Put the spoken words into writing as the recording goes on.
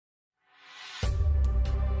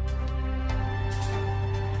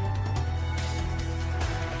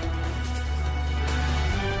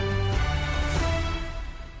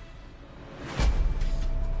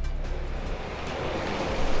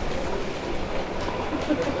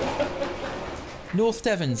North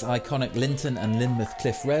Devon's iconic Lynton and Lynmouth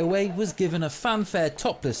Cliff Railway was given a fanfare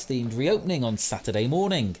topless-themed reopening on Saturday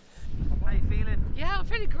morning. How are you feeling? Yeah, I'm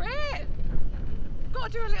feeling great.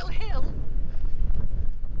 Got to do a little hill.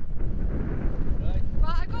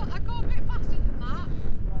 Right, I go a bit faster than that.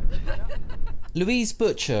 Louise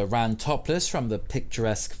Butcher ran topless from the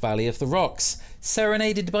picturesque Valley of the Rocks,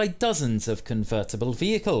 serenaded by dozens of convertible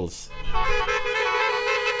vehicles.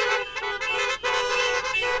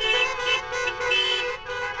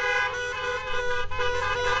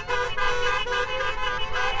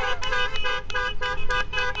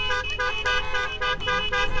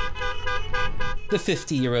 The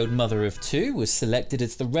 50-year-old mother of two was selected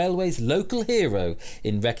as the railway's local hero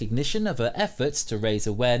in recognition of her efforts to raise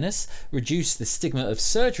awareness, reduce the stigma of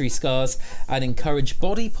surgery scars and encourage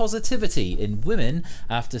body positivity in women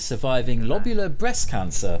after surviving lobular breast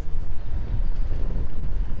cancer.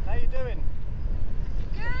 How you doing?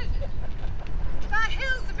 Good. That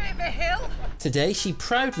hill's a bit of a hill. Today she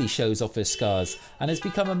proudly shows off her scars and has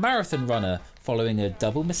become a marathon runner following a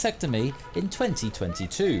double mastectomy in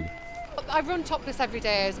 2022. I run topless every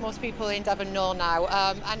day, as most people in Devon know now,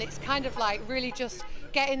 and it's kind of like really just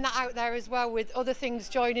getting that out there as well, with other things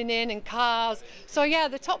joining in and cars. So yeah,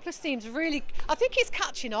 the topless theme's really, I think it's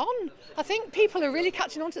catching on. I think people are really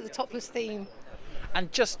catching on to the topless theme. And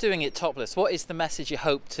just doing it topless, what is the message you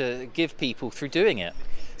hope to give people through doing it?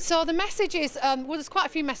 So the message is, well, there's quite a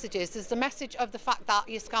few messages. There's the message of the fact that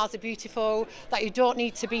your scars are beautiful, that you don't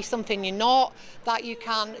need to be something you're not, that you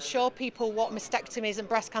can show people what mastectomies and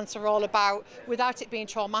breast cancer are all about without it being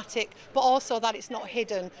traumatic, but also that it's not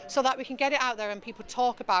hidden, so that we can get it out there and people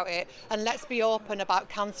talk about it, and let's be open about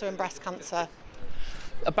cancer and breast cancer.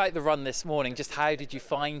 About the run this morning, just how did you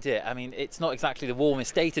find it? I mean, it's not exactly the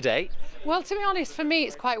warmest day today. Well, to be honest, for me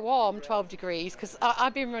it's quite warm, 12 degrees, because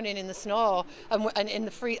I've been running in the snow and in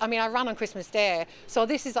the freeze. I mean, I ran on Christmas Day, so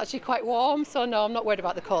this is actually quite warm, so no, I'm not worried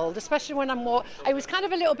about the cold, especially when I'm more... It was kind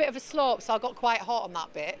of a little bit of a slope, so I got quite hot on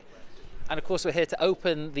that bit. And of course we're here to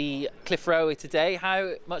open the Cliff Railway today.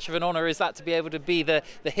 How much of an honour is that to be able to be the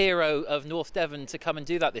hero of North Devon to come and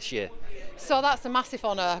do that this year? So that's a massive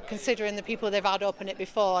honour, considering the people they've had open it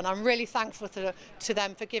before, and I'm really thankful to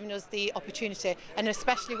them for giving us the opportunity, and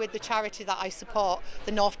especially with the charity that I support,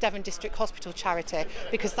 the North Devon District Hospital charity,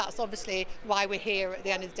 because that's obviously why we're here at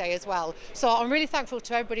the end of the day as well. So I'm really thankful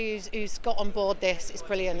to everybody who's got on board this. It's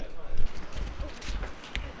brilliant.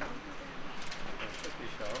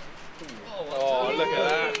 Oh, look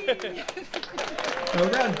at that. Well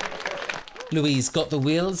done. Louise got the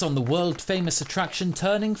wheels on the world-famous attraction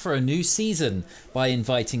turning for a new season by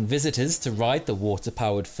inviting visitors to ride the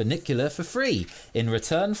water-powered funicular for free in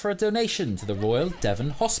return for a donation to the Royal Devon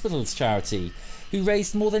Hospitals charity, who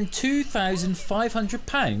raised more than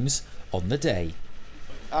 £2,500 on the day.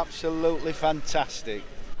 Absolutely fantastic.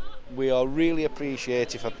 We are really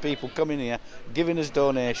appreciative of people coming here, giving us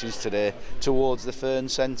donations today towards the Fern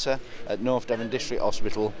Centre at North Devon District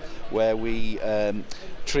Hospital, where we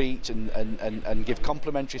treat and give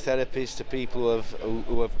complementary therapies to people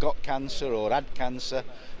who have got cancer or had cancer,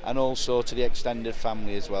 and also to the extended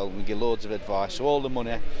family as well. We give loads of advice. So all the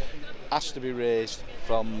money has to be raised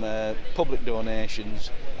from public donations.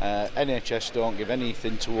 NHS don't give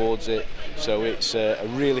anything towards it, so it's a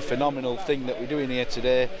really phenomenal thing that we're doing here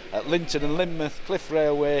today at Lynton and Lynmouth Cliff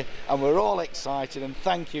Railway, and we're all excited, and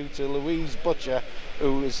thank you to Louise Butcher,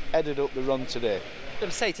 who has headed up the run today. I'm going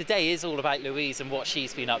to say today is all about Louise and what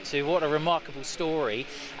she's been up to. What a remarkable story,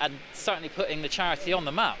 and certainly putting the charity on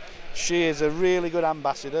the map. She is a really good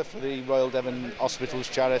ambassador for the Royal Devon Hospitals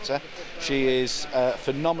charity. She is a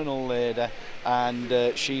phenomenal lady,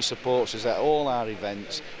 and she supports us at all our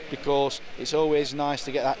events, because it's always nice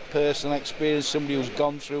to get that personal experience, somebody who's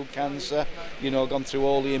gone through cancer, you know, gone through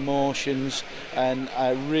all the emotions, and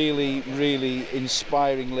a really, really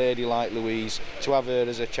inspiring lady like Louise, to have her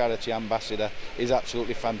as a charity ambassador is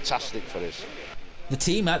absolutely fantastic for us. The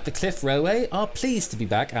team at the Cliff Railway are pleased to be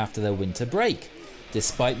back after their winter break.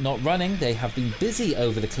 Despite not running, they have been busy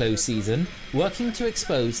over the close season, working to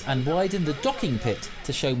expose and widen the docking pit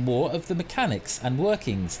to show more of the mechanics and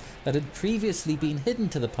workings that had previously been hidden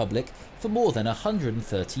to the public for more than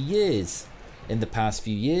 130 years. In the past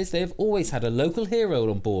few years, they have always had a local hero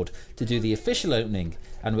on board to do the official opening,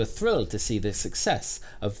 and were thrilled to see the success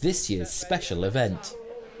of this year's special event.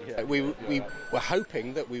 We were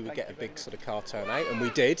hoping that we would get a big sort of car turnout, and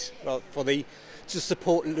we did, to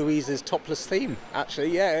support Louise's topless theme. Actually,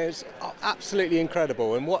 yeah, it's absolutely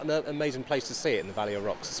incredible, and what an amazing place to see it in the Valley of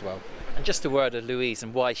Rocks as well. And just a word of Louise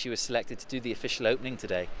and why she was selected to do the official opening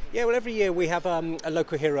today. Yeah, well, every year we have a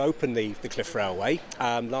local hero open the Cliff Railway.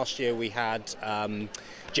 Last year we had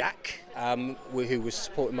Jack, who was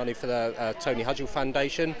supporting money for the Tony Hudgell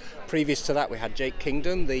Foundation. Previous to that, we had Jake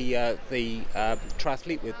Kingdon, the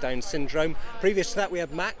triathlete with Down syndrome. Previous to that, we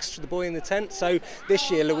had Max, the boy in the tent. So this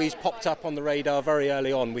year, Louise popped up on the radar very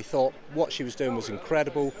early on. We thought what she was doing was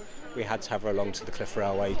incredible. We had to have her along to the Cliff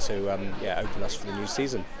Railway to open us for the new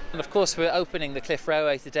season. And of course, we're opening the Cliff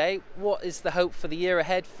Railway today. What is the hope for the year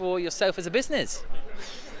ahead for yourself as a business?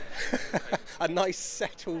 A nice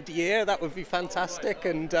settled year, that would be fantastic,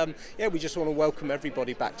 and we just want to welcome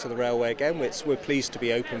everybody back to the railway again. We're pleased to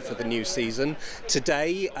be open for the new season.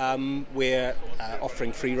 Today we're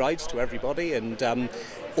offering free rides to everybody, and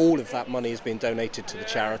all of that money has been donated to the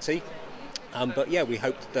charity. We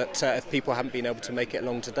hope that if people haven't been able to make it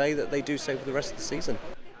along today, that they do so for the rest of the season.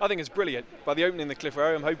 I think it's brilliant. By the opening of the Cliff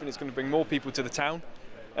Railway, I'm hoping it's going to bring more people to the town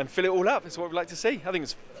and fill it all up. It's what we'd like to see. I think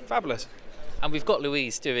it's fabulous. And we've got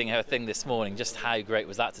Louise doing her thing this morning. Just how great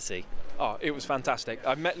was that to see? Oh, it was fantastic.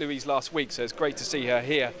 I met Louise last week, so it's great to see her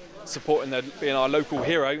here supporting being our local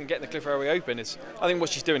hero and getting the Cliff Railway open. I think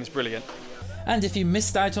what she's doing is brilliant. And if you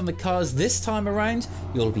missed out on the cars this time around,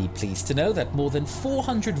 you'll be pleased to know that more than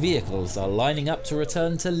 400 vehicles are lining up to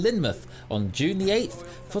return to Lynmouth on June the 8th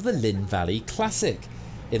for the Lynn Valley Classic.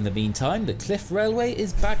 In the meantime, the Cliff Railway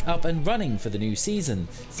is back up and running for the new season,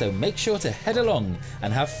 so make sure to head along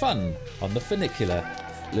and have fun on the funicular.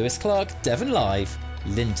 Lewis Clark, Devon Live,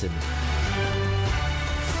 Lynton.